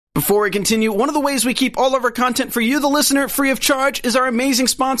Before we continue, one of the ways we keep all of our content for you, the listener, free of charge is our amazing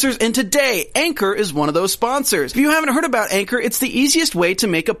sponsors, and today, Anchor is one of those sponsors. If you haven't heard about Anchor, it's the easiest way to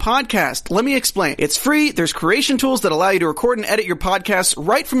make a podcast. Let me explain. It's free, there's creation tools that allow you to record and edit your podcasts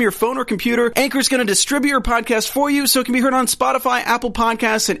right from your phone or computer. Anchor's going to distribute your podcast for you so it can be heard on Spotify, Apple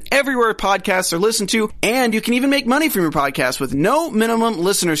Podcasts, and everywhere podcasts are listened to, and you can even make money from your podcast with no minimum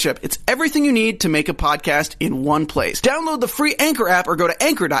listenership. It's everything you need to make a podcast in one place. Download the free Anchor app or go to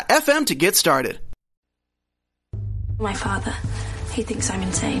anchor.fm to get started. My father, he thinks I'm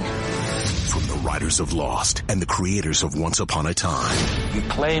insane. From the writers of Lost and the creators of Once Upon a Time. You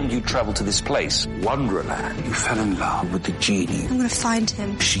claimed you traveled to this place, Wonderland. You fell in love with the genie. I'm gonna find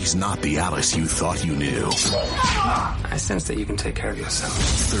him. She's not the Alice you thought you knew. I sense that you can take care of yourself.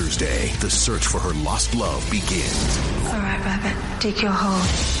 Thursday, the search for her lost love begins. All right, Rabbit, dig your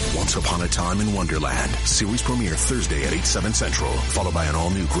hole. Once Upon a Time in Wonderland. Series premiere Thursday at 8/7 Central. Followed by an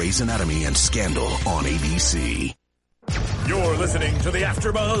all-new Grey's Anatomy and Scandal on ABC. You're listening to the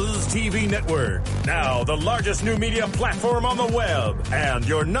AfterBuzz TV Network. Now, the largest new media platform on the web and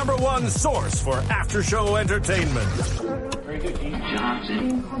your number one source for after-show entertainment. Very good, Dean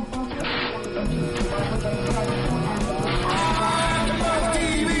Johnson. From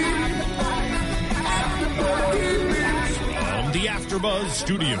the AfterBuzz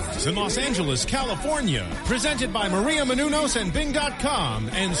Studios in Los Angeles, California, presented by Maria Menounos and Bing.com,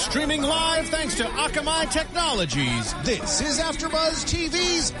 and streaming live thanks to Akamai Technologies. This is AfterBuzz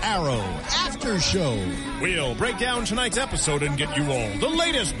TV's Arrow After Show. We'll break down tonight's episode and get you all the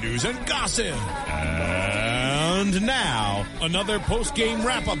latest news and gossip. And now, another post-game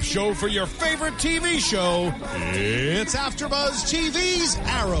wrap-up show for your favorite TV show. It's AfterBuzz TV's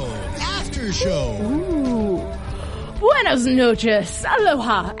Arrow After Show. Ooh. Buenos noches,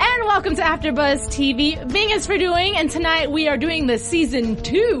 aloha, and welcome to AfterBuzz TV. Bing is for doing, and tonight we are doing the season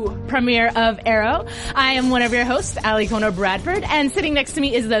 2 premiere of Arrow. I am one of your hosts, Ali Kona Bradford, and sitting next to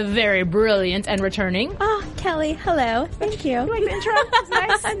me is the very brilliant and returning. Oh, Kelly, hello. Thank you. You like the intro? It's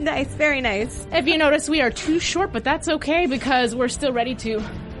nice. Nice, very nice. If you notice, we are too short, but that's okay because we're still ready to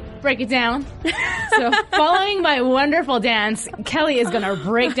break it down. So, following my wonderful dance, Kelly is going to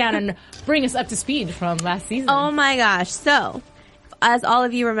break down and bring us up to speed from last season. Oh my gosh. So, as all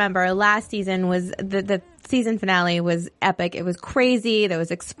of you remember, last season was the season finale was epic. It was crazy. There was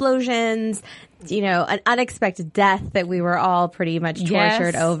explosions, you know, an unexpected death that we were all pretty much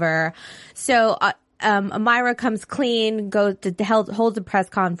tortured over. So, Amira comes clean, goes to holds a press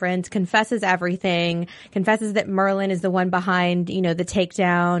conference, confesses everything, confesses that Merlin is the one behind, you know, the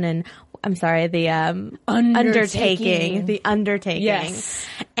takedown and I'm sorry, the undertaking. The undertaking. Yes.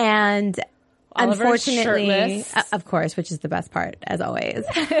 And Oliver's unfortunately, of course, which is the best part, as always.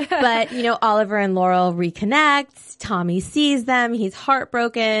 But, you know, Oliver and Laurel reconnect. Tommy sees them. He's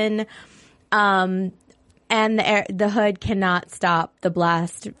heartbroken. And the hood cannot stop the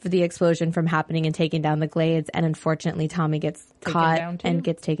blast for the explosion from happening and taking down the Glades. And unfortunately, Tommy gets caught and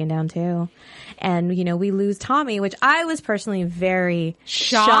gets taken down too. And, you know, we lose Tommy, which I was personally very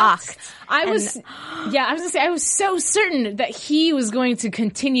shocked. I was going to say, I was so certain that he was going to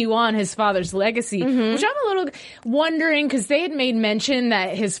continue on his father's legacy, which I'm a little wondering because they had made mention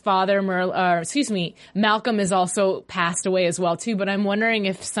that his father, Malcolm is also passed away as well too. But I'm wondering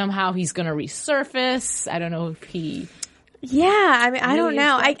if somehow he's going to resurface. I don't know if he... Yeah, I mean, I don't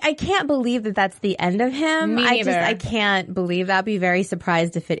know. I can't believe that that's the end of him. Me neither. I can't believe that. I'd be very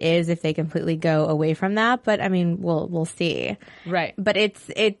surprised if it is, if they completely go away from that. But I mean, we'll see. Right. But it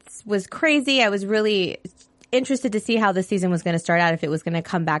was crazy. I was really interested to see how the season was going to start out, if it was going to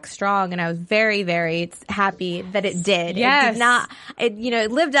come back strong, and I was very, very happy that it did. Yes. It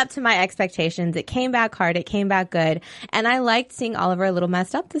lived up to my expectations. It came back hard. It came back good. And I liked seeing Oliver a little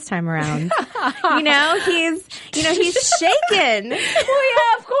messed up this time around. He's shaken. Well,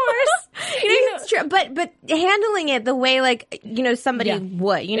 yeah, of course. But handling it the way, somebody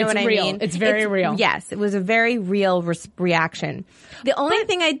would. You know what I mean? It's very real. Yes, it was a very real reaction. The only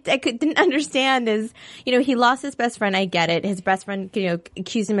thing I didn't understand is, he lost his best friend. I get it. His best friend,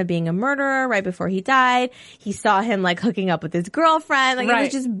 accused him of being a murderer right before he died. He saw him hooking up with his girlfriend. It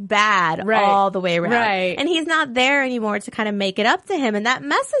was just bad all the way around. Right. And he's not there anymore to kind of make it up to him, and that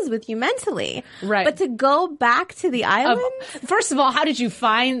messes with you mentally. Right. But to go back to the island. First of all, how did you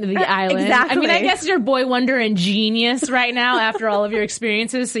find the island? Exactly. I mean, I guess you're boy wonder and genius right now after all of your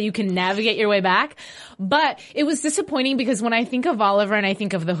experiences, so you can navigate your way back. But it was disappointing because when I think of Oliver and I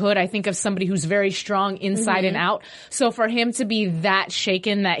think of the hood, I think of somebody who's very strong inside and out. So for him to be that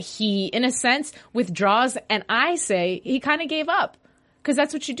shaken that he, in a sense, withdraws, and I say he kind of gave up. Because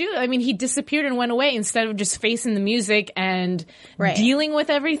that's what you do. I mean, he disappeared and went away instead of just facing the music and dealing with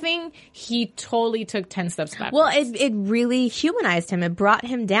everything. He totally took 10 steps back. Well, it really humanized him. It brought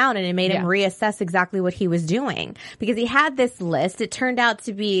him down and it made him reassess exactly what he was doing. Because he had this list. It turned out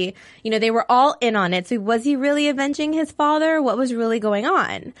to be, they were all in on it. So was he really avenging his father? What was really going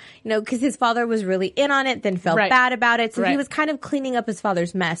on? Because his father was really in on it, then felt bad about it. So he was kind of cleaning up his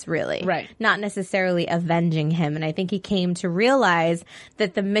father's mess, really. Right. Not necessarily avenging him. And I think he came to realize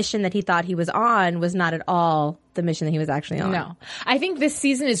that the mission that he thought he was on was not at all the mission that he was actually on. No. I think this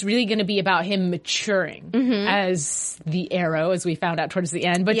season is really going to be about him maturing as the Arrow, as we found out towards the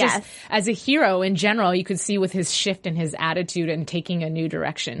end. But just as a hero in general, you could see with his shift in his attitude and taking a new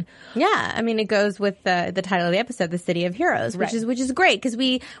direction. Yeah. I mean, it goes with the title of the episode, The City of Heroes, which is great because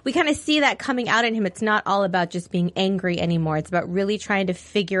we kind of see that coming out in him. It's not all about just being angry anymore. It's about really trying to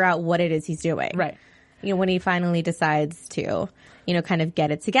figure out what it is he's doing. Right. When he finally decides to, kind of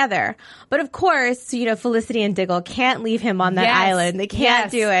get it together. But of course, Felicity and Diggle can't leave him on that island. They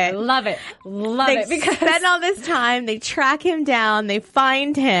can't do it. Love it. They because spend all this time. They track him down. They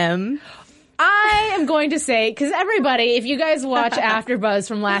find him. I am going to say, because everybody, if you guys watch AfterBuzz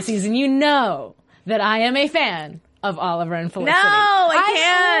from last season, you know that I am a fan of Oliver and Felicity. No,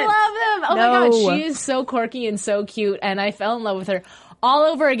 I love them. Oh my God, she is so quirky and so cute, and I fell in love with her all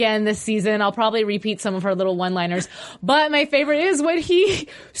over again this season. I'll probably repeat some of her little one-liners. But my favorite is when he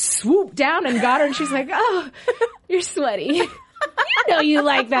swooped down and got her and she's like, oh, you're sweaty. You know you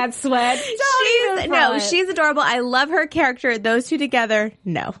like that sweat. She's adorable. I love her character. Those two together,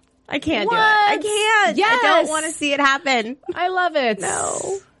 no. I can't do it. I can't. Yes. I don't want to see it happen. I love it.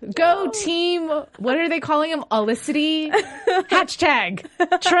 No. Go team, what are they calling him? Olicity? Hashtag.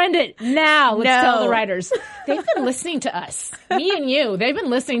 Trend it now. Let's tell the writers. They've been listening to us. Me and you. They've been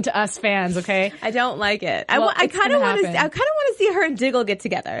listening to us fans, okay? I don't like it. Well, I kind of want to see her and Diggle get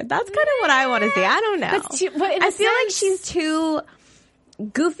together. That's kind of what I want to see. I don't know. But I feel like she's too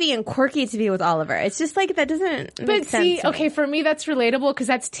goofy and quirky to be with Oliver. It's just like that doesn't make sense. Okay, for me that's relatable because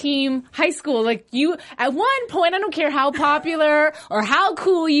that's team high school. Like you, at one point, I don't care how popular or how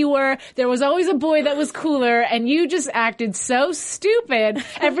cool you were, there was always a boy that was cooler, and you just acted so stupid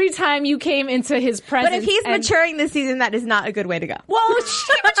every time you came into his presence. But if he's maturing this season, that is not a good way to go. Well,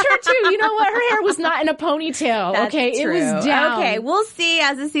 she matured too. You know what? Her hair was not in a ponytail. That's okay, true. It was down. Okay, we'll see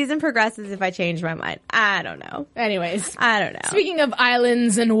as the season progresses if I change my mind. I don't know. Anyways, I don't know. Speaking of islands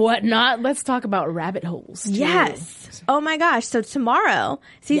and whatnot, let's talk about rabbit holes. Too. Yes. Oh my gosh. So tomorrow,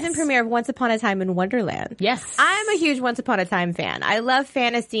 season premiere of Once Upon a Time in Wonderland. Yes. I'm a huge Once Upon a Time fan. I love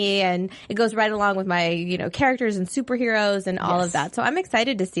fantasy and it goes right along with my, characters and superheroes and all of that. So I'm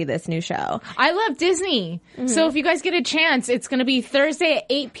excited to see this new show. I love Disney. Mm-hmm. So if you guys get a chance, it's going to be Thursday at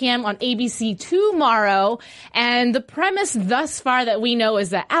 8 p.m. on ABC tomorrow. And the premise thus far that we know is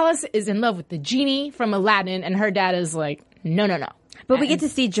that Alice is in love with the genie from Aladdin and her dad is like, no. But we get to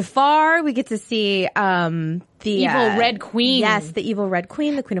see Jafar. We get to see the evil Red Queen. Yes, the evil Red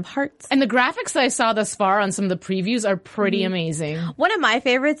Queen, the Queen of Hearts. And the graphics that I saw thus far on some of the previews are pretty amazing. One of my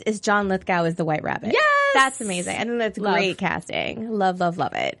favorites is John Lithgow as the White Rabbit. Yes! That's amazing. I think that's great casting. Love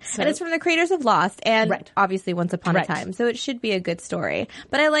it. So, and it's from the creators of Lost and obviously Once Upon a Time. So it should be a good story.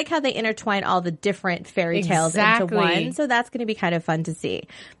 But I like how they intertwine all the different fairy tales into one. So that's going to be kind of fun to see.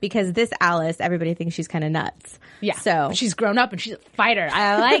 Because this Alice, everybody thinks she's kind of nuts. Yeah. So but she's grown up and she's a fighter.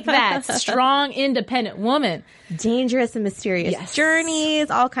 I like that. Strong, independent woman. Dangerous and mysterious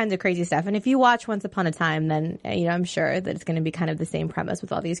journeys, all kinds of crazy stuff. And if you watch Once Upon a Time, then I'm sure that it's going to be kind of the same premise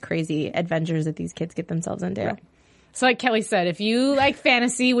with all these crazy adventures that these kids get themselves into. Right. So like Kelly said, if you like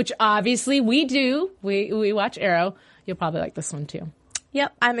fantasy, which obviously we do, we watch Arrow, you'll probably like this one too.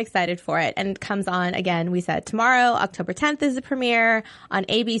 Yep, I'm excited for it. And it comes on, again, we said tomorrow, October 10th is the premiere on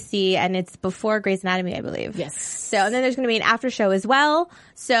ABC, and it's before Grey's Anatomy, I believe. Yes. So, and then there's going to be an after show as well.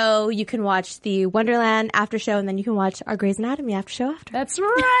 So you can watch the Wonderland after show, and then you can watch our Grey's Anatomy after show after. That's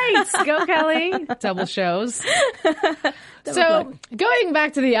right. Go, Kelly. Double shows. So going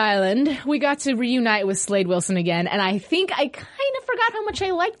back to the island, we got to reunite with Slade Wilson again, and I think I kind of forgot how much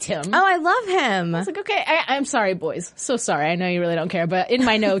I liked him. Oh, I love him. I was like, okay, I'm sorry, boys. So sorry. I know you really don't care, but in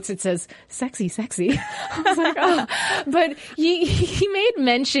my notes it says, sexy. I was like, oh. But he made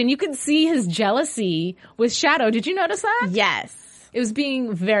mention, you could see his jealousy with Shadow. Did you notice that? Yes. It was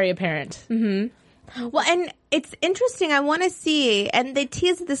being very apparent. Mm-hmm. Well, and it's interesting. I want to see, and they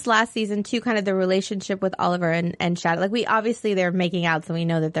teased this last season too, kind of the relationship with Oliver and Shadow. Like they're making out, so we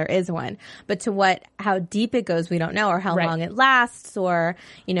know that there is one. But how deep it goes, we don't know, or how long it lasts, or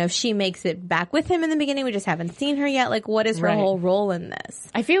if she makes it back with him in the beginning, we just haven't seen her yet. Like, what is her whole role in this?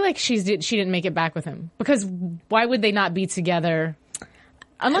 I feel like she didn't make it back with him because why would they not be together?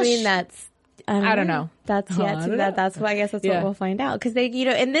 Unless I mean, I don't know. That's why I guess that's what we'll find out. Because they,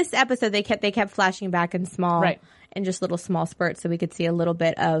 in this episode, they kept flashing back in in just little small spurts, so we could see a little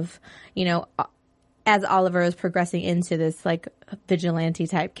bit of, as Oliver is progressing into this like vigilante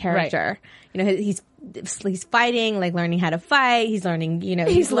type character. Right. He's fighting, like learning how to fight. He's learning,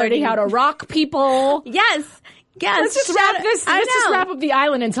 he's learning how to rock people. Yes. Let's just wrap up the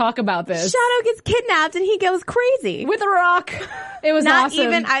island and talk about this. Shadow gets kidnapped and he goes crazy with a rock. It was not awesome.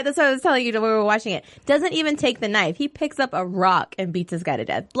 Even. That's what I was telling you when we were watching it. Doesn't even take the knife. He picks up a rock and beats this guy to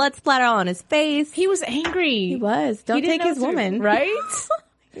death. Blood splatter all on his face. He was angry. He was. Don't take his woman. Right?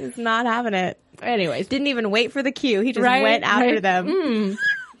 He's not having it. Anyways, didn't even wait for the cue. He just went after them.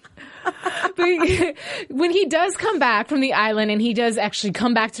 But when he does come back from the island and he does actually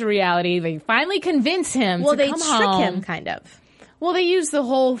come back to reality, they finally convince him to come home. Well, they trick him, kind of. Well, they use the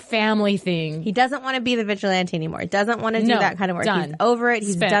whole family thing. He doesn't want to be the vigilante anymore. He doesn't want to do that kind of work. Done. He's over it.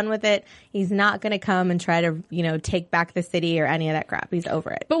 He's done with it. He's not going to come and try to, take back the city or any of that crap. He's over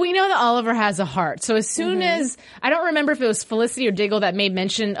it. But we know that Oliver has a heart. So as soon as, I don't remember if it was Felicity or Diggle that made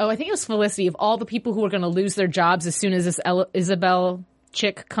mention, I think it was Felicity, of all the people who are going to lose their jobs as soon as this Isabel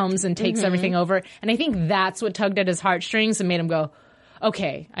chick comes and takes everything over. And I think that's what tugged at his heartstrings and made him go,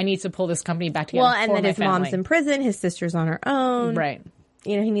 okay, I need to pull this company back together. Well, and then his mom's in prison, his sister's on her own. Right.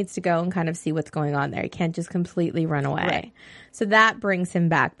 He needs to go and kind of see what's going on there. He can't just completely run away. Right. So that brings him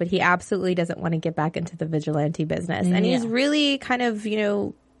back, but he absolutely doesn't want to get back into the vigilante business. And he's really kind of,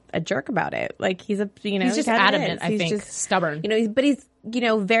 a jerk about it. Like he's just adamant, I think, stubborn. But he's,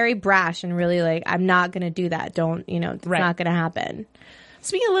 very brash and really like, I'm not going to do that. Don't, it's not going to happen.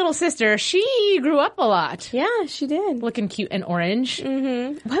 Speaking of little sister, she grew up a lot. Yeah, she did. Looking cute and orange.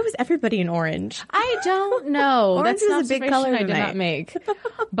 Mm-hmm. Why was everybody in orange? I don't know. Orange That's is a big color I did not make.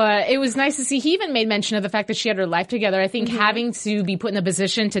 But it was nice to see. He even made mention of the fact that she had her life together. I think having to be put in a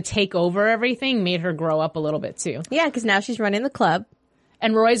position to take over everything made her grow up a little bit too. Yeah, because now she's running the club.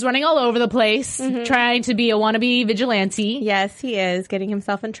 And Roy's running all over the place, trying to be a wannabe vigilante. Yes, he is, getting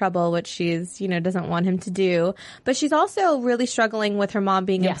himself in trouble, which she's, doesn't want him to do. But she's also really struggling with her mom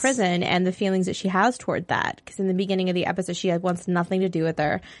being in prison and the feelings that she has toward that. Because in the beginning of the episode, she wants nothing to do with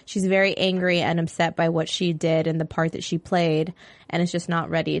her. She's very angry and upset by what she did and the part that she played, and is just not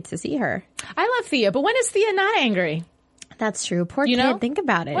ready to see her. I love Thea, but when is Thea not angry? That's true. Poor kid. Think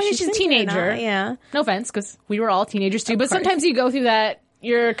about it. Well, she's a teenager. Yeah. No offense, because we were all teenagers too. But sometimes you go through that.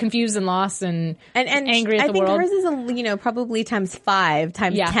 You're confused and lost and angry at the world. I think hers is, probably times 5,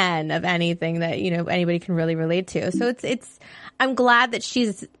 times 10 of anything that, anybody can really relate to. So it's, I'm glad that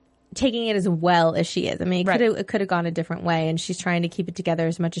she's taking it as well as she is. I mean, it could have gone a different way, and she's trying to keep it together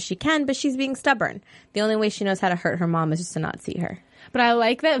as much as she can, but she's being stubborn. The only way she knows how to hurt her mom is just to not see her. But I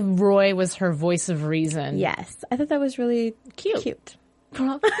like that Roy was her voice of reason. Yes. I thought that was really cute.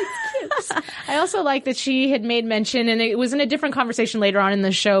 Well, it's cute. I also like that she had made mention, and it was in a different conversation later on in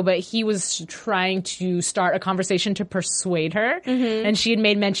the show, but he was trying to start a conversation to persuade her. And she had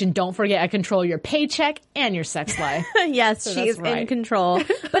made mention, don't forget I control your paycheck and your sex life. Yes, so she's in control.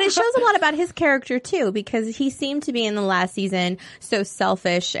 But it shows a lot about his character too, because he seemed to be in the last season so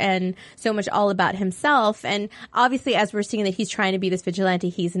selfish and so much all about himself. And obviously, as we're seeing that he's trying to be this vigilante,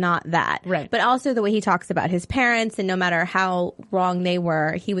 he's not that. Right. But also the way he talks about his parents, and no matter how wrong they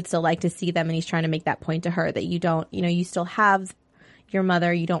were, he would still like to see them, and he's trying to make that point to her that you don't, you still have your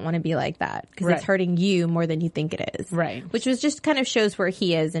mother, you don't want to be like that because it's hurting you more than you think it is. Right. Which was just kind of shows where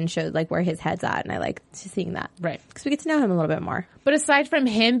he is and shows like where his head's at, and I like seeing that. Right. Because we get to know him a little bit more. But aside from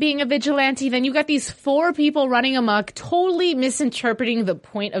him being a vigilante, then you got these 4 people running amok, totally misinterpreting the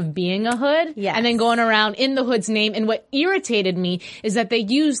point of being a hood. Yes. And then going around in the hood's name. And what irritated me is that they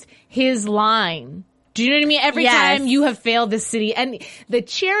used his line. Do you know what I mean? Every time you have failed this city. And the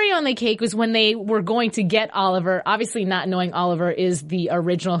cherry on the cake was when they were going to get Oliver, obviously not knowing Oliver is the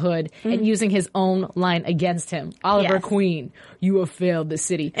original hood, and using his own line against him. Oliver Queen, you have failed the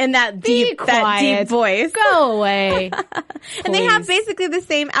city. And that deep voice. Go away. And they have basically the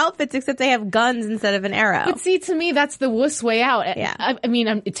same outfits, except they have guns instead of an arrow. But see, to me, that's the wuss way out. Yeah. I mean,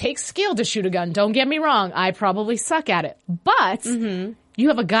 it takes skill to shoot a gun. Don't get me wrong. I probably suck at it. But you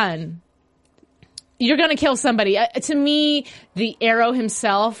have a gun. You're going to kill somebody. To me, the arrow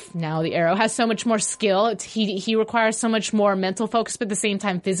himself, now the arrow, has so much more skill. He requires so much more mental focus, but at the same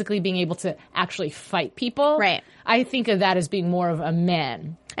time, physically being able to actually fight people. Right. I think of that as being more of a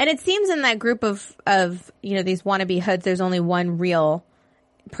man. And it seems in that group of these wannabe hoods, there's only one real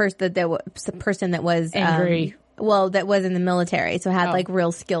person that was angry. That was in the military, so had like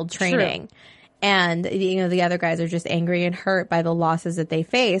real skilled training. True. And, the other guys are just angry and hurt by the losses that they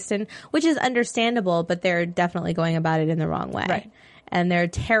faced, and which is understandable, but they're definitely going about it in the wrong way. Right. and they're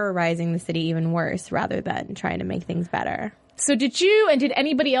terrorizing the city even worse rather than trying to make things better. So did you and did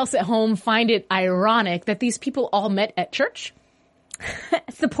anybody else at home find it ironic that these people all met at church?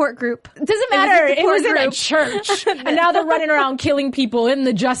 Support group. Doesn't matter. It was in a church. And now they're running around killing people in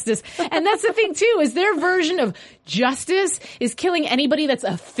the justice. And that's the thing too, is their version of justice is killing anybody that's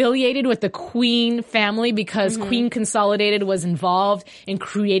affiliated with the Queen family because Queen Consolidated was involved in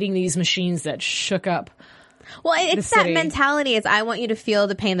creating these machines that shook up. Well, it's that mentality is I want you to feel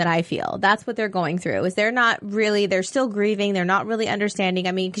the pain that I feel. That's what they're going through is they're still grieving. They're not really understanding.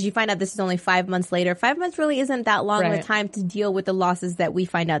 I mean, because you find out this is only 5 months later. 5 months really isn't that long of a time to deal with the losses that we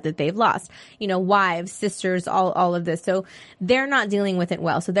find out that they've lost. You know, wives, sisters, all of this. So they're not dealing with it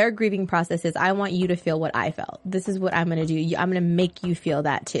well. So their grieving process is I want you to feel what I felt. This is what I'm going to do. I'm going to make you feel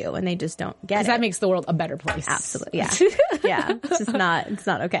that too. And they just don't get it. Because that makes the world a better place. Absolutely. Yeah. Yeah. It's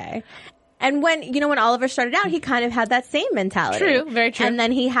not okay. And when Oliver started out, he kind of had that same mentality. True, very true. And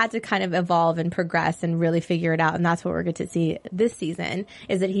then he had to kind of evolve and progress and really figure it out. And that's what we're going to see this season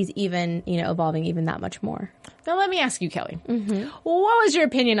is that he's even, evolving even that much more. Now let me ask you, Kelly. What was your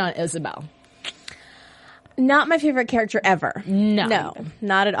opinion on Isabel? Not my favorite character ever. No,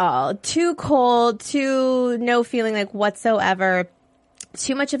 not at all. Too cold, too no feeling like whatsoever.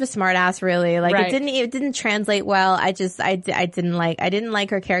 Too much of a smartass, really. Like it didn't translate well. I didn't like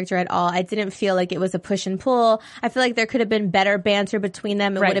her character at all. I didn't feel like it was a push and pull. I feel like there could have been better banter between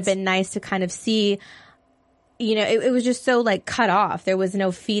them. It would have been nice to kind of see. It was just so like cut off. There was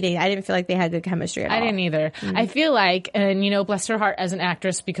no feeding. I didn't feel like they had good chemistry at all. I didn't either. I feel like, and bless her heart as an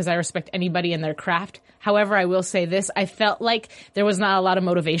actress because I respect anybody in their craft. However, I will say this. I felt like there was not a lot of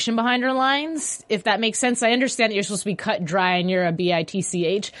motivation behind her lines, if that makes sense. I understand that you're supposed to be cut dry and you're a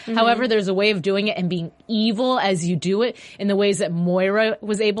bitch. However, there's a way of doing it and being evil as you do it in the ways that Moira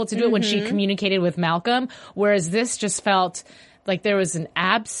was able to do it when she communicated with Malcolm. Whereas this just felt like there was an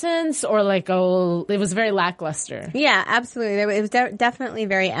absence or it was very lackluster. Yeah, absolutely. It was definitely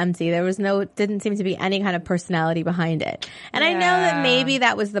very empty. There was didn't seem to be any kind of personality behind it. And I know that maybe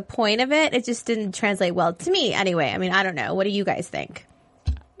that was the point of it. It just didn't translate well to me anyway. I mean, I don't know. What do you guys think?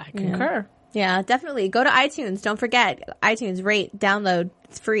 I concur. Yeah, definitely. Go to iTunes. Don't forget. iTunes, rate, download.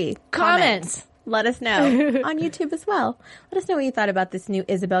 It's free. Comment. Let us know on YouTube as well. Let us know what you thought about this new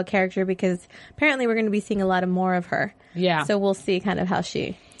Isabel character because apparently we're going to be seeing a lot more of her. Yeah. So we'll see kind of how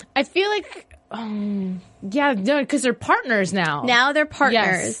she... I feel like... because they're partners now. Now they're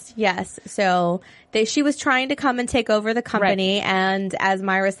partners. Yes. So she was trying to come and take over the company and as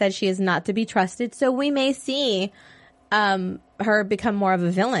Myra said, she is not to be trusted. So we may see her become more of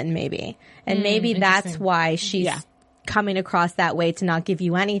a villain maybe. And maybe that's why she's... coming across that way to not give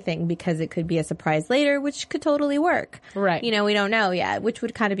you anything because it could be a surprise later, which could totally work. Right. We don't know yet, which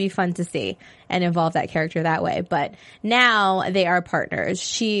would kind of be fun to see and evolve that character that way. But now they are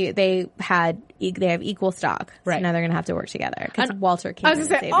partners. They have equal stock. Right. So now they're going to have to work together because Walter came. I was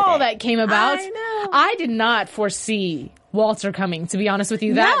going to say, all that came about. I know. I did not foresee Walter coming, to be honest with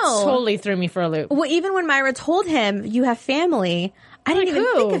you. That totally threw me for a loop. Well, even when Myra told him, you have family, I didn't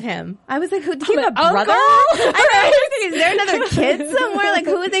even think of him. I was like, do you have a brother? I know. Is there another kid somewhere? Like,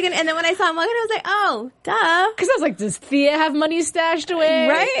 who are they going to? And then when I saw him walking, I was like, oh, duh. Because I was like, does Thea have money stashed away?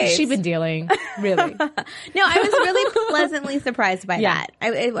 Right. Has she been dealing? Really? No, I was really pleasantly surprised by that.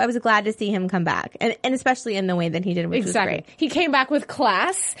 I was glad to see him come back. And especially in the way that he did, which was great. He came back with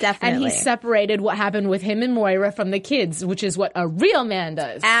class. Definitely. And he separated what happened with him and Moira from the kids, which is what a real man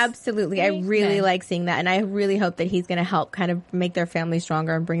does. Absolutely. I really like seeing that. And I really hope that he's going to help kind of make their family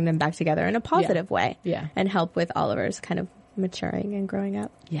stronger and bring them back together in a positive way. Yeah. And help with Oliver's kind of maturing and growing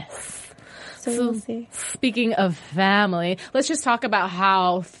up. Yes. So we'll see. Speaking of family, let's just talk about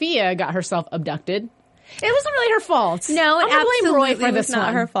how Thea got herself abducted. It wasn't really her fault. No, it absolutely was not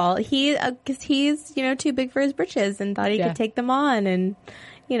one. her fault. Because he's, too big for his britches and thought he could take them on and,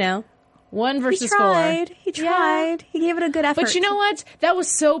 1 versus 4. He tried. Yeah. He gave it a good effort. But you know what? That was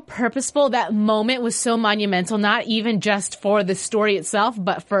so purposeful. That moment was so monumental, not even just for the story itself,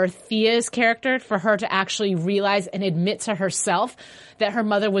 but for Thea's character, for her to actually realize and admit to herself that her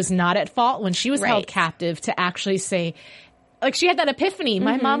mother was not at fault when she was held captive, to actually say, like, she had that epiphany.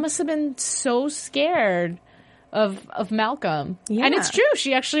 My mom must have been so scared of Malcolm. Yeah. And it's true.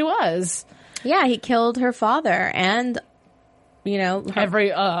 She actually was. Yeah, he killed her father and...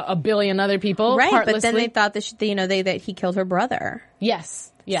 a billion other people, right? But then they thought that that he killed her brother.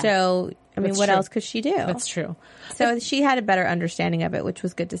 Yes, yeah. So what else could she do? That's true. So she had a better understanding of it, which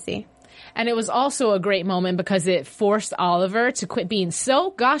was good to see. And it was also a great moment because it forced Oliver to quit being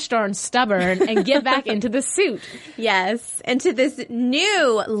so gosh darn stubborn and get back into the suit. Yes, into this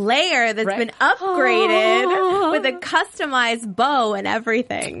new layer that's been upgraded with a customized bow and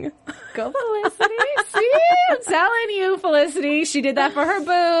everything. Go Felicity. See, I'm telling you, Felicity, she did that for her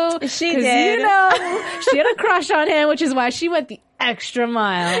boo. She did. You know, she had a crush on him, which is why she went the extra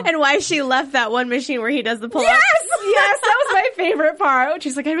mile. And why she left that one machine where he does the pull-ups. Yes, that was my favorite part.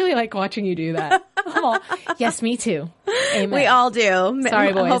 She's like, I really like watching you do that. Oh, yes, me too. Amen. We all do.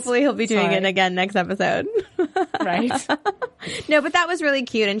 Sorry, boys. Hopefully he'll be doing it again next episode. Right. No, but that was really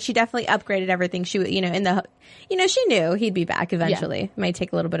cute, and she definitely upgraded everything. She, she knew he'd be back eventually. Yeah. It might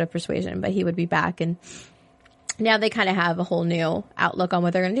take a little bit of persuasion, but he would be back. And now they kind of have a whole new outlook on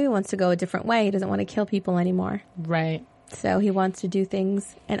what they're going to do. He wants to go a different way. He doesn't want to kill people anymore. Right. So he wants to do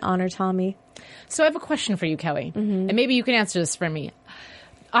things and honor Tommy. So I have a question for you, Kelly, and maybe you can answer this for me.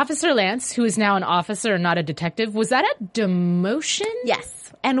 Officer Lance, who is now an officer and not a detective, was that a demotion?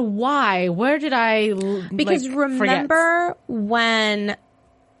 Yes. And why? Where did I Because remember when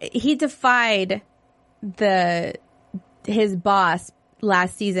he defied his boss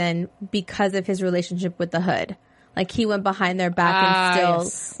last season because of his relationship with the Hood? Like, he went behind their back and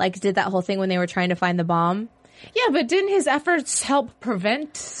still did that whole thing when they were trying to find the bomb. Yeah, but didn't his efforts help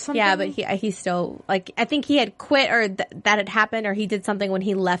prevent something? Yeah, but he still, I think he had quit or that had happened, or he did something when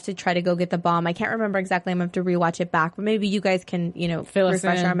he left to try to go get the bomb. I can't remember exactly. I'm going to have to rewatch it back, but maybe you guys can,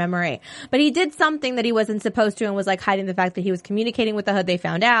 refresh our memory. But he did something that he wasn't supposed to and was hiding the fact that he was communicating with the Hood they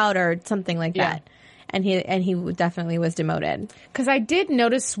found out or something like that. And he definitely was demoted. Because I did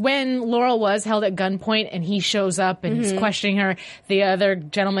notice when Laurel was held at gunpoint and he shows up and he's questioning her, the other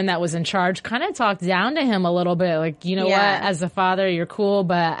gentleman that was in charge kind of talked down to him a little bit. Like, you know what? As a father, you're cool,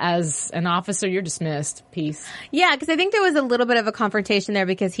 but as an officer, you're dismissed. Peace. Yeah, because I think there was a little bit of a confrontation there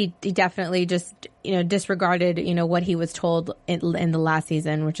because he definitely just, disregarded, what he was told in the last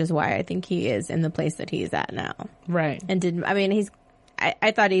season, which is why I think he is in the place that he's at now. Right. And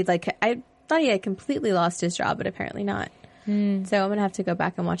I thought he had completely lost his job, but apparently not. So I'm going to have to go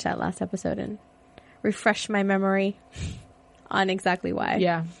back and watch that last episode and refresh my memory on exactly why.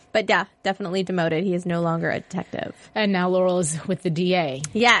 Yeah. But yeah, definitely demoted. He is no longer a detective. And now Laurel is with the DA.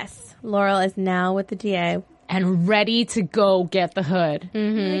 Yes. Laurel is now with the DA. And ready to go get the Hood.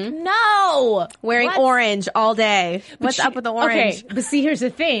 Mm-hmm. No! Wearing orange all day. What's up with the orange? Okay, but see, here's the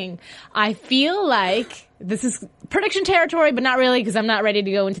thing. I feel like this is prediction territory, but not really because I'm not ready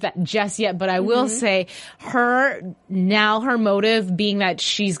to go into that just yet. But I will say her motive being that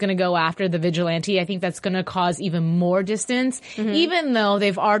she's going to go after the vigilante, I think that's going to cause even more distance, even though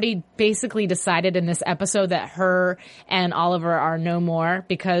they've already basically decided in this episode that her and Oliver are no more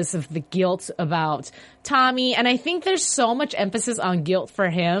because of the guilt about Tommy. And I think there's so much emphasis on guilt for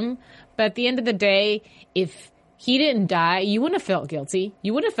him. But at the end of the day, if he didn't die, you wouldn't have felt guilty.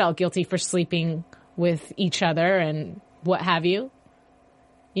 You would have felt guilty for sleeping with each other and what have you.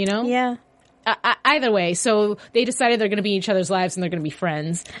 Yeah. Either way, so they decided they're going to be in each other's lives and they're going to be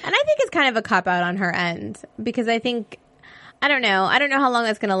friends. And I think it's kind of a cop-out on her end because I don't know how long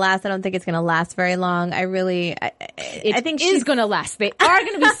that's going to last. I don't think it's going to last very long. I think she's going to last. They are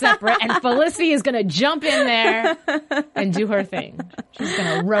going to be separate and Felicity is going to jump in there and do her thing. She's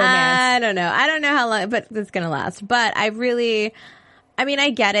going to romance. I don't know how long, but it's going to last. But I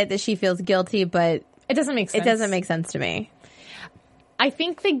get it that she feels guilty, but it doesn't make sense. It doesn't make sense to me. I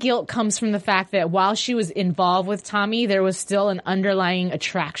think the guilt comes from the fact that while she was involved with Tommy, there was still an underlying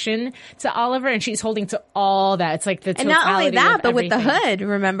attraction to Oliver, and she's holding to all that. It's like the totality and not only that, of but everything. with the Hood,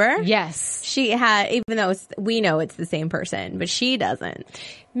 remember? Yes. She had, even though we know it's the same person, but she doesn't.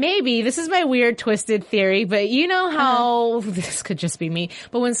 Maybe. This is my weird, twisted theory, but you know how, this could just be me,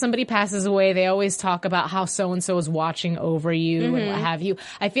 but when somebody passes away, they always talk about how so-and-so is watching over you and what have you.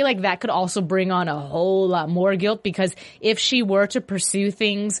 I feel like that could also bring on a whole lot more guilt because if she were to pursue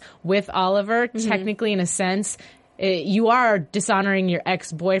things with Oliver, technically in a sense, you are dishonoring your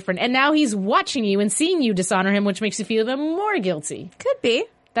ex-boyfriend. And now he's watching you and seeing you dishonor him, which makes you feel even more guilty. Could be.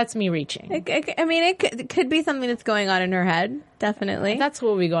 That's me reaching. It could be something that's going on in her head. Definitely. That's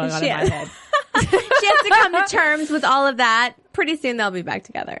what will be going on in my head. She has to come to terms with all of that. Pretty soon they'll be back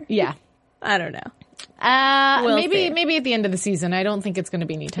together. Yeah. I don't know. Maybe at the end of the season. I don't think it's going to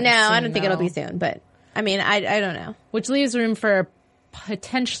be anytime soon. I don't think it'll be soon. But, I don't know. Which leaves room for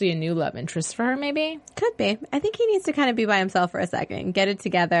potentially a new love interest for her, maybe? Could be. I think he needs to kind of be by himself for a second. Get it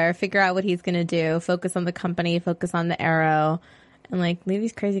together. Figure out what he's going to do. Focus on the company. Focus on the Arrow. And leave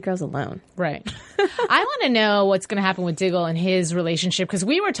these crazy girls alone. Right. I want to know what's going to happen with Diggle and his relationship because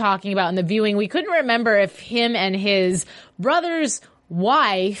we were talking about in the viewing, we couldn't remember if him and his brothers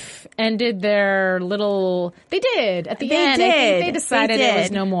wife ended their little... They did. At the end, I think they decided it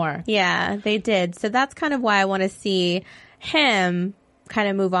was no more. Yeah, they did. So that's kind of why I want to see him kind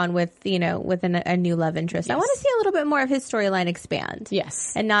of move on with, with a new love interest. Yes. I want to see a little bit more of his storyline expand.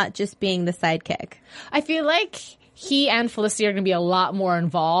 Yes. And not just being the sidekick. I feel like he and Felicity are going to be a lot more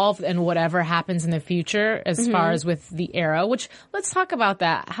involved in whatever happens in the future as far as with the Arrow, which let's talk about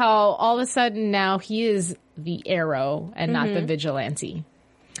that. How all of a sudden now he is the Arrow and not the vigilante.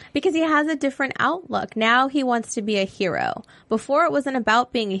 Because he has a different outlook. Now he wants to be a hero. Before it wasn't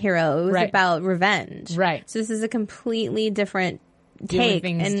about being a hero. It was about revenge. Right. So this is a completely different take.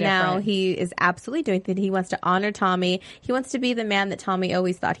 And now he is absolutely doing that. He wants to honor Tommy. He wants to be the man that Tommy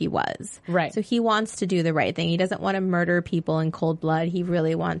always thought he was. Right. So he wants to do the right thing. He doesn't want to murder people in cold blood. He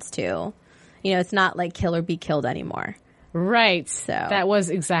really wants to. It's not like kill or be killed anymore. Right. So that was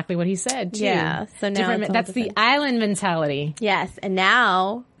exactly what he said, too. Yeah. So now that's the island mentality. Yes. And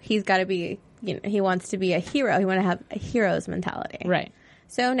now he's got to be, he wants to be a hero. He wants to have a hero's mentality. Right.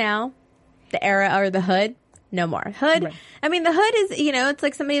 So now the era or the Hood, no more. Hood. Right. I mean, the Hood is, it's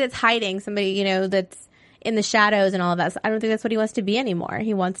like somebody that's hiding, somebody, that's in the shadows and all of that. So I don't think that's what he wants to be anymore.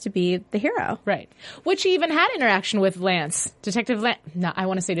 He wants to be the hero. Right. Which he even had interaction with Lance. Detective Lance. No, I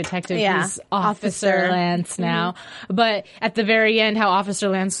want to say detective. Yeah. He's Officer Lance now. But at the very end, how Officer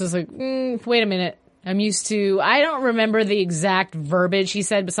Lance was like, wait a minute. I'm used to, I don't remember the exact verbiage he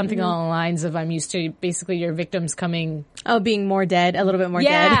said, but something along the lines of, I'm used to basically your victims coming. Oh, being more dead, a little bit more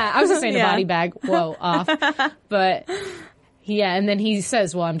dead. Yeah, I was just saying a body bag. Whoa, off. But yeah, and then he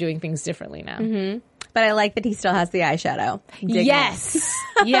says, well, I'm doing things differently now. But I like that he still has the eyeshadow. Yes.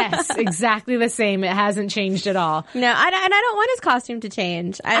 Yes, exactly the same. It hasn't changed at all. No, and I don't want his costume to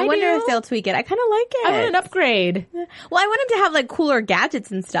change. I wonder if they'll tweak it. I kind of like it. I want an upgrade. Well, I want him to have like cooler gadgets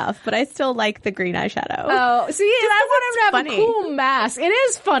and stuff, but I still like the green eyeshadow. Oh, see, and I want him to have a cool mask. It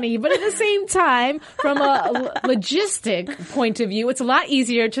is funny, but at the same time, from a logistic point of view, it's a lot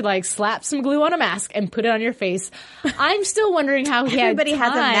easier to like slap some glue on a mask and put it on your face. I'm still wondering how he Everybody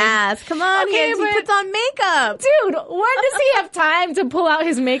has a mask. Come on, okay, he puts on makeup. Dude, when does he have time to pull out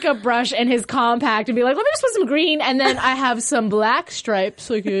his makeup brush and his compact and be like, let me just put some green and then I have some black stripes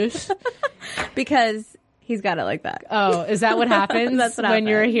like this? Because he's got it like that. Oh, is that what happens? That's what when happens.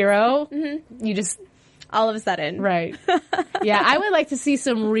 You're a hero? Mm-hmm. You just... all of a sudden. Right. Yeah, I would like to see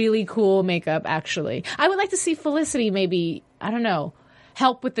some really cool makeup, actually. I would like to see Felicity maybe, I don't know,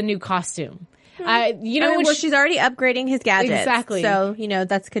 help with the new costume. She's already upgrading his gadgets. Exactly. So,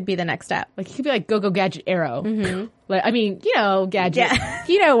 that could be the next step. Like, he could be like Go-Go Gadget Arrow. Like, I mean, Gadget. Yeah.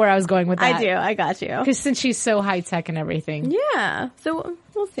 You know where I was going with that. I do. I got you. Because since she's so high-tech and everything. Yeah. So,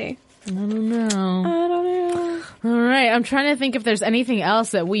 we'll see. I don't know. All right. I'm trying to think if there's anything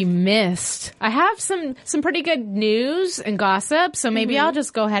else that we missed. I have some pretty good news and gossip, so maybe I'll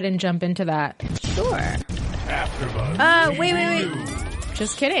just go ahead and jump into that. Sure. AfterBuzz. Wait.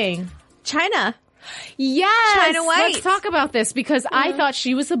 Just kidding. China. Yes. China White. Let's talk about this because I thought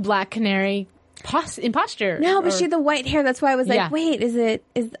she was the Black Canary imposter. No, but she had the white hair. That's why I was like, wait,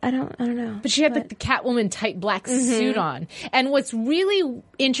 I don't know. But she had the Catwoman type black suit on. And what's really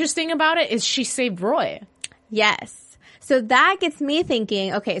interesting about it is she saved Roy. Yes. So that gets me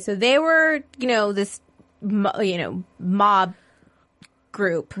thinking, okay, so they were, this, mob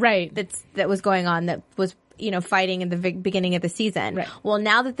group. Right. That was going on that was fighting in the beginning of the season. Right. Well,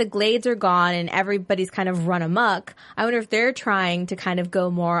 now that the Glades are gone and everybody's kind of run amok, I wonder if they're trying to kind of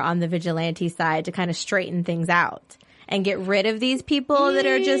go more on the vigilante side to kind of straighten things out and get rid of these people that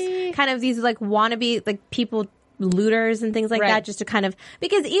are just kind of these like wannabe like people looters and things like that, just to kind of,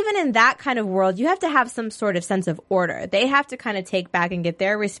 because even in that kind of world, you have to have some sort of sense of order. They have to kind of take back and get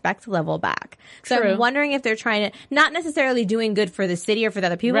their respect level back. So I'm wondering if they're trying to, not necessarily doing good for the city or for the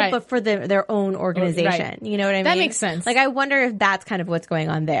other people, but for their own organization. You know what I mean? That makes sense. Like, I wonder if that's kind of what's going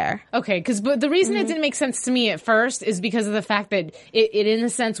on there. Okay, because the reason it didn't make sense to me at first is because of the fact that it in a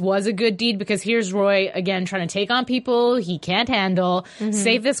sense was a good deed, because here's Roy again trying to take on people he can't handle,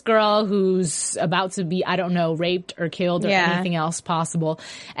 save this girl who's about to be, I don't know, raped or killed or anything else possible,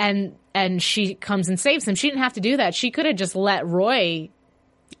 and she comes and saves him. She didn't have to do that. She could have just let Roy.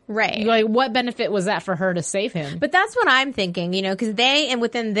 Right. Like, what benefit was that for her to save him? But that's what I'm thinking, because they and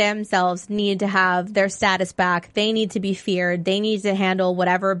within themselves need to have their status back. They need to be feared. They need to handle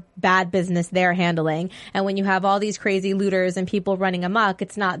whatever bad business they're handling. And when you have all these crazy looters and people running amok,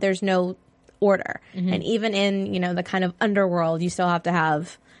 there's no order. And even in, the kind of underworld, you still have to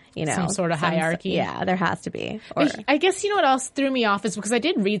have, some sort of hierarchy. Yeah, there has to be. I guess you know what else threw me off is because I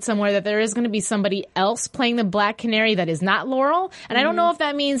did read somewhere that there is going to be somebody else playing the Black Canary that is not Laurel, and I don't know if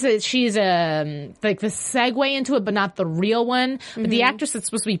that means that she's like the segue into it, but not the real one. But the actress that's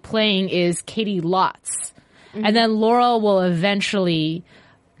supposed to be playing is Katie Lotz, and then Laurel will eventually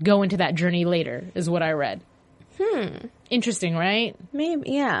go into that journey later, is what I read. Interesting, right?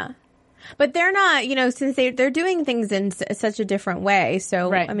 Maybe, yeah. But they're not, since they're doing things in such a different way.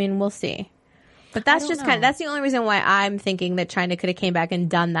 So, I mean, we'll see. But that's just that's the only reason why I'm thinking that China could have came back and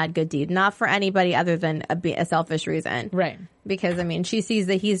done that good deed. Not for anybody other than a selfish reason. Right. Because, I mean, she sees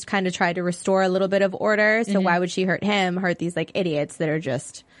that he's kind of tried to restore a little bit of order. So why would she hurt these like idiots that are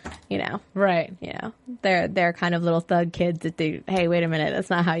just, Right. They're kind of little thug kids that hey, wait a minute. That's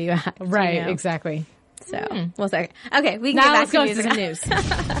not how you act. Right. Exactly. So, we'll see. Okay, we can now get back to some news.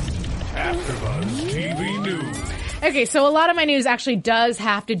 AfterBuzz TV News. Okay, so a lot of my news actually does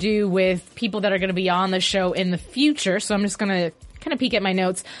have to do with people that are going to be on the show in the future. So I'm just going to kind of peek at my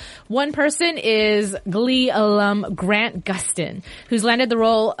notes. One person is Glee alum Grant Gustin, who's landed the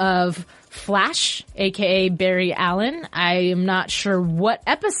role of Flash, aka Barry Allen. I am not sure what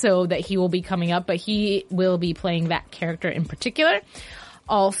episode that he will be coming up, but he will be playing that character in particular.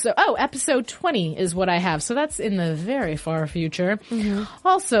 Also, episode 20 is what I have. So that's in the very far future.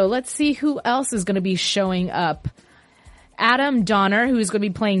 Also, let's see who else is going to be showing up. Adam Donner, who's going to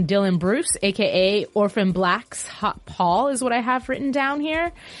be playing Dylan Bruce, a.k.a. Orphan Black's Hot Paul, is what I have written down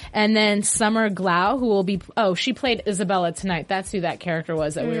here. And then Summer Glau, who will be... she played Isabella tonight. That's who that character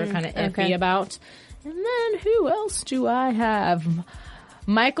was that we were kind of iffy about. And then who else do I have?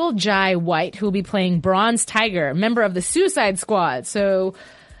 Michael Jai White, who will be playing Bronze Tiger, member of the Suicide Squad. So...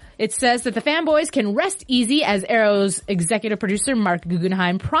 it says that the fanboys can rest easy as Arrow's executive producer Mark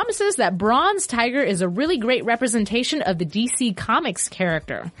Guggenheim promises that Bronze Tiger is a really great representation of the DC Comics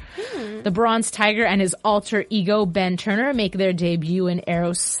character. The Bronze Tiger and his alter ego Ben Turner make their debut in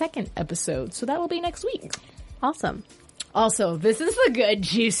Arrow's second episode, so that will be next week. Awesome. Also, this is the good,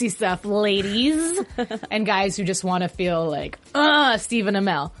 juicy stuff, ladies and guys who just want to feel like, Stephen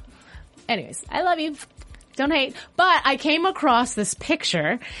Amell. Anyways, I love you. Don't hate. But I came across this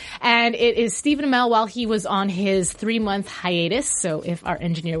picture, and it is Stephen Amell while he was on his 3-month hiatus. So if our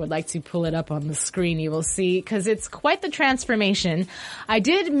engineer would like to pull it up on the screen, you will see, because it's quite the transformation. I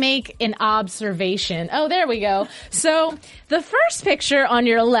did make an observation. Oh, there we go. So the first picture on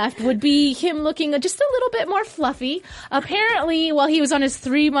your left would be him looking just a little bit more fluffy. Apparently, while he was on his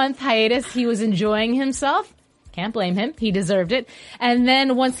 3-month hiatus, he was enjoying himself. Can't blame him. He deserved it. And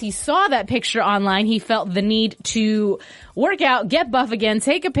then once he saw that picture online, he felt the need to work out, get buff again,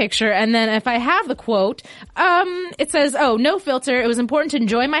 take a picture. And then if I have the quote, it says, no filter. It was important to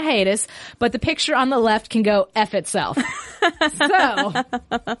enjoy my hiatus, but the picture on the left can go F itself. So,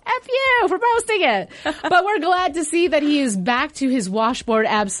 F you for posting it. But we're glad to see that he is back to his washboard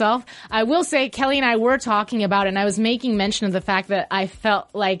ab self. I will say, Kelly and I were talking about it, and I was making mention of the fact that I felt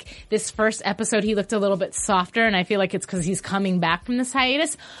like this first episode he looked a little bit softer, and I feel like it's because he's coming back from this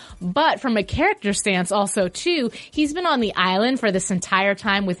hiatus. But from a character stance also, too, he's been on the island for this entire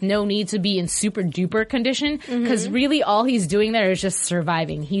time with no need to be in super duper condition, because really all he's doing there is just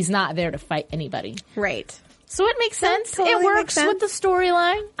surviving. He's not there to fight anybody. Right. So it makes sense. Totally it works with the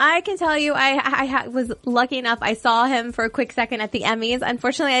storyline. I can tell you, I was lucky enough. I saw him for a quick second at the Emmys.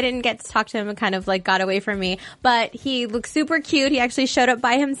 Unfortunately, I didn't get to talk to him and kind of like got away from me. But he looked super cute. He actually showed up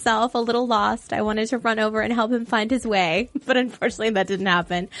by himself, a little lost. I wanted to run over and help him find his way, but unfortunately that didn't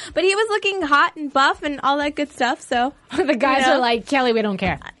happen. But he was looking hot and buff and all that good stuff. So the guys are like, Kelly, we don't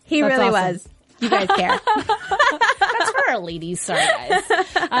care. He That's really awesome. was. You guys care. That's for our ladies. Sorry,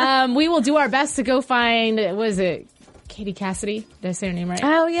 guys. We will do our best to go find, was it Katie Cassidy? Did I say her name right?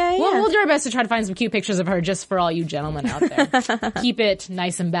 Oh, yeah. We'll do our best to try to find some cute pictures of her just for all you gentlemen out there. Keep it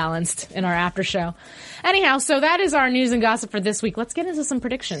nice and balanced in our after show. Anyhow, so that is our news and gossip for this week. Let's get into some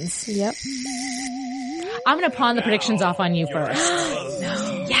predictions. Yep. I'm going to pawn the predictions off on you first.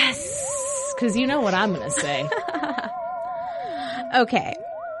 No. Yes! Because you know what I'm going to say. Okay.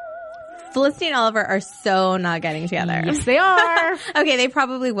 Felicity and Oliver are so not getting together. Yes, they are. Okay, they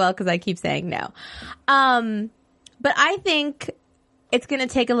probably will because I keep saying no. But I think it's going to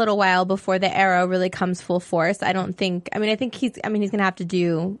take a little while before the Arrow really comes full force. I think he's going to have to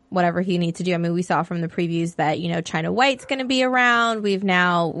do whatever he needs to do. I mean, we saw from the previews that, China White's going to be around. We've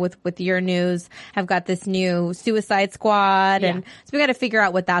now, with your news, have got this new Suicide Squad. And so we got to figure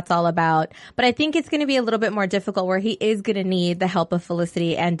out what that's all about. But I think it's going to be a little bit more difficult where he is going to need the help of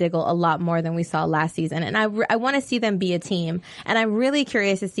Felicity and Diggle a lot more than we saw last season. And I want to see them be a team. And I'm really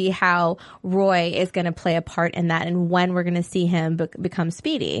curious to see how Roy is going to play a part in that and when we're going to see him become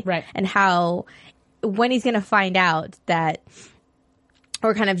Speedy. Right. And when he's going to find out that,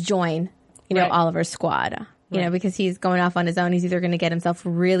 or kind of join, Oliver's squad. Because he's going off on his own. He's either going to get himself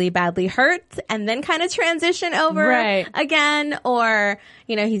really badly hurt and then kind of transition over again, or,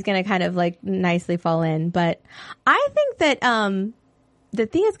 he's going to kind of like nicely fall in. But I think that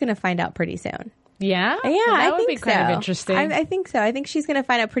Thea's going to find out pretty soon. Yeah? Yeah, that I would think be kind of interesting. I think so. I think she's going to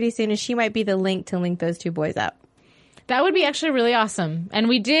find out pretty soon, and she might be the link to link those two boys up. That would be actually really awesome. And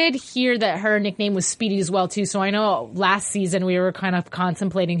we did hear that her nickname was Speedy as well, too. So I know last season we were kind of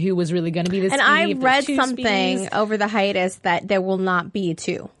contemplating who was really going to be the Speedy. And I read something over the hiatus that there will not be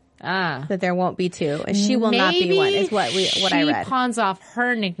two. That there won't be two. And she will not be one, is what I read. She pawns off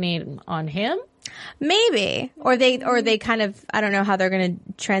her nickname on him? Maybe. Or they kind of, I don't know how they're going to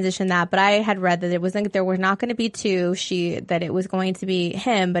transition that, but I had read that there were not going to be two. That it was going to be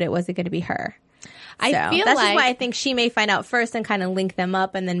him, but it wasn't going to be her. I feel that's like just why I think she may find out first and kind of link them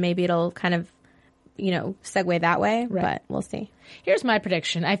up, and then maybe it'll kind of, segue that way. Right. But we'll see. Here's my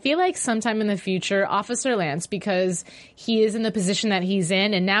prediction. I feel like sometime in the future, Officer Lance, because he is in the position that he's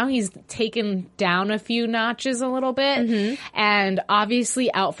in, and now he's taken down a few notches a little bit, and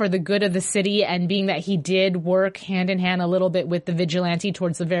obviously out for the good of the city, and being that he did work hand in hand a little bit with the vigilante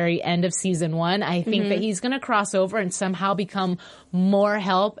towards the very end of season 1, I think that he's going to cross over and somehow become more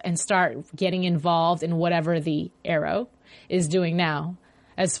help and start getting involved in whatever the Arrow is doing now.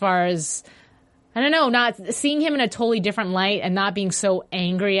 As far as, I don't know, not seeing him in a totally different light and not being so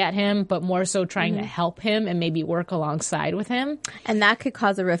angry at him, but more so trying to help him and maybe work alongside with him. And that could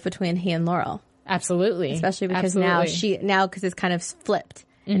cause a rift between he and Laurel. Absolutely. Especially because now because it's kind of flipped.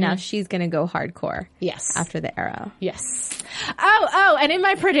 And now she's going to go hardcore. Yes. After the Arrow. Yes. Oh, and in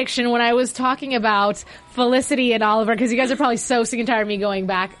my prediction, when I was talking about Felicity and Oliver, because you guys are probably so sick and tired of me going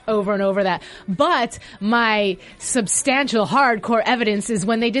back over and over that, but my substantial hardcore evidence is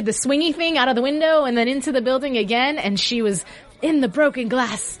when they did the swingy thing out of the window and then into the building again, and she was in the broken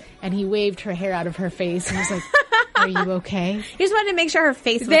glass, and he waved her hair out of her face, and I was like, are you okay? He just wanted to make sure her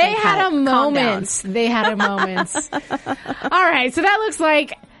face was They had a moment. They had a moment. All right, so that looks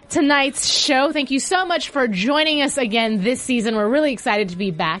like tonight's show. Thank you so much for joining us again this season. We're really excited to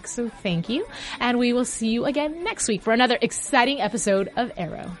be back, so thank you. And we will see you again next week for another exciting episode of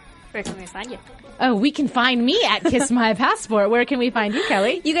Arrow. Where can we find you? Oh, we can find me at Kiss My Passport. Where can we find you,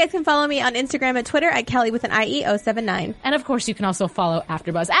 Kelly? You guys can follow me on Instagram and Twitter at Kelly with an IE079. And of course, you can also follow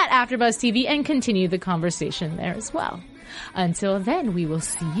AfterBuzz at AfterBuzz TV and continue the conversation there as well. Until then, we will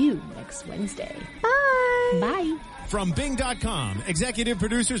see you next Wednesday. Bye. Bye. From Bing.com, executive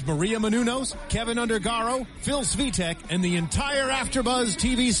producers Maria Menounos, Kevin Undergaro, Phil Svitek, and the entire AfterBuzz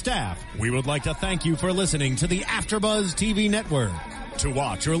TV staff, we would like to thank you for listening to the AfterBuzz TV network. To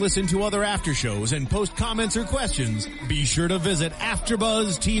watch or listen to other after shows and post comments or questions, be sure to visit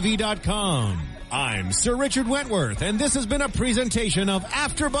AfterBuzzTV.com. I'm Sir Richard Wentworth, and this has been a presentation of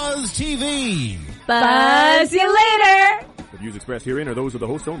AfterBuzz TV. Buzz you later! The views expressed herein are those of the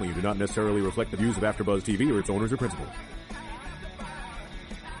host only and do not necessarily reflect the views of AfterBuzz TV or its owners or principals.